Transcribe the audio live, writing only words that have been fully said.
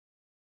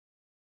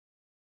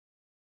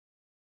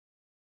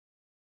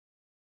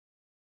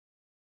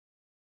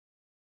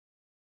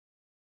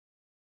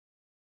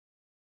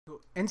To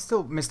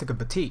install Mistika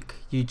Boutique,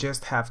 you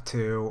just have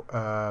to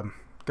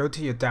go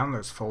to your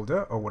downloads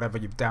folder or whatever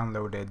you've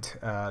downloaded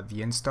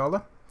the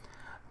installer,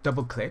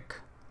 double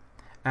click,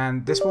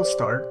 and this will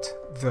start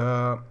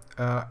the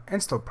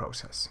install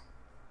process.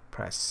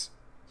 Press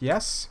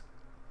yes,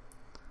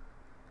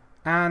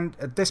 and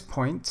at this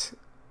point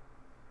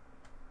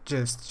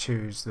just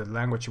choose the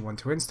language you want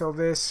to install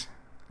this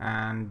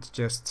and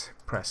just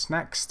press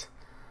next,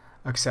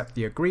 accept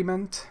the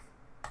agreement.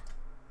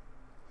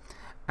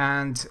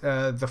 And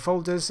the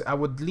folders, I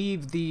would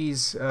leave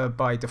these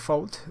by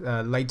default.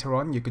 Later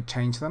on you could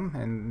change them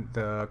in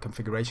the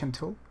configuration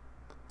tool.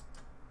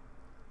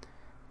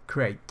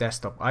 Create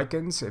desktop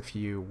icons if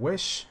you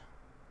wish,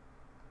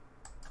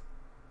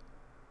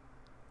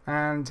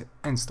 and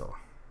install.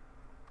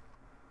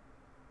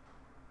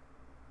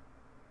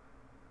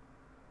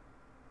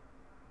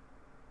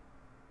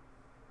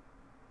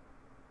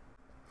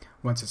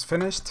 Once it's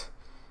finished,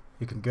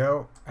 you can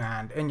go,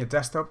 and in your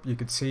desktop you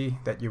could see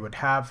that you would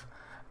have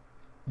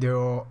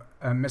your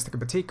Mistika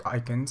Boutique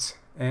icons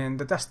in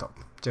the desktop,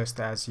 just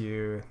as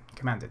you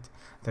commanded.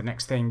 The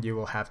next thing you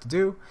will have to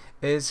do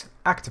is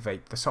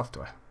activate the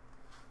software.